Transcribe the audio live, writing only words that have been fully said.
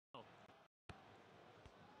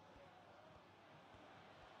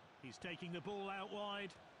He's taking the ball out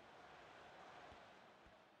wide.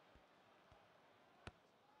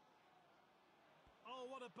 Oh,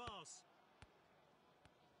 what a pass.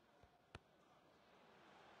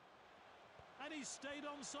 And he's stayed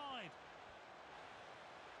onside.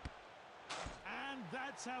 And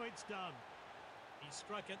that's how it's done. He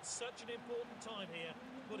struck at such an important time here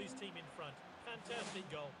to put his team in front. Fantastic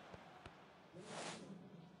goal.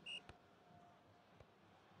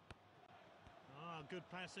 Ah, good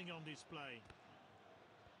passing on display.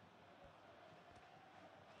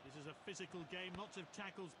 This is a physical game, lots of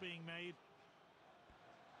tackles being made.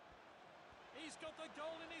 He's got the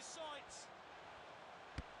goal in his sights.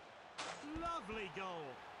 Lovely goal.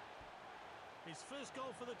 His first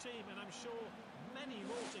goal for the team, and I'm sure many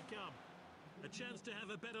more to come. A chance to have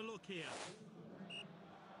a better look here.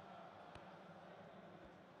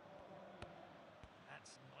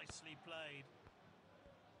 That's nicely played.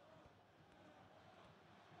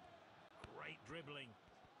 Great dribbling.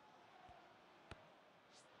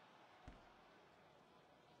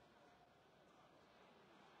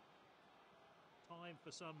 Time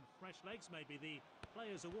for some fresh legs, maybe. The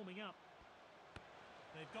players are warming up.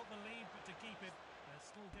 They've got the lead, but to keep it, they're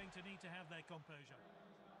still going to need to have their composure.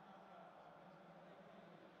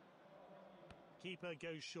 Keeper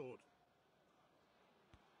goes short.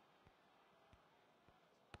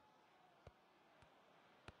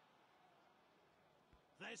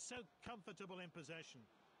 They're so comfortable in possession.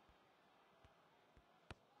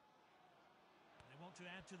 They want to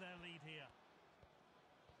add to their lead here.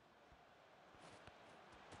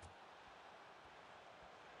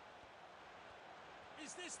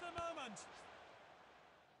 Is this the moment?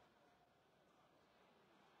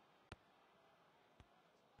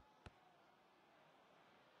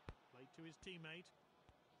 Played to his teammate.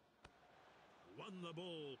 Won the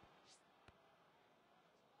ball.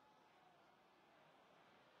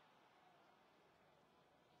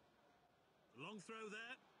 Long throw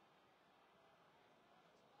there.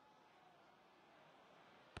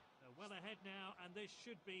 They're well ahead now, and this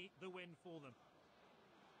should be the win for them.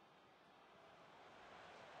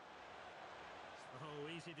 Oh,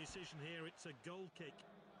 easy decision here. It's a goal kick.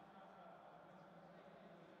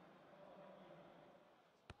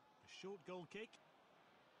 A short goal kick.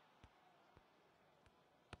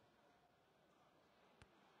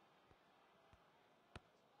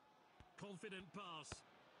 Confident pass.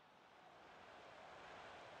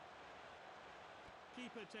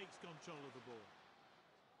 Keeper takes control of the ball.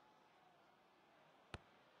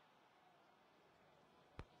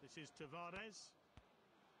 This is Tavares.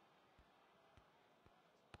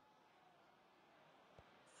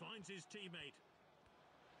 Finds his teammate.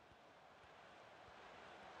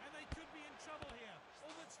 And they could be in trouble here.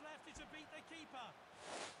 All that's left is to beat the keeper.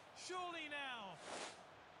 Surely now.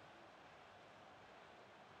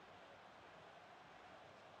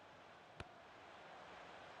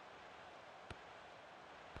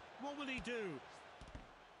 What will he do?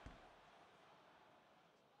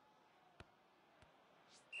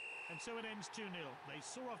 And so it ends 2-0. They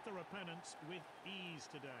saw off their opponents with ease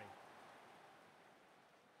today.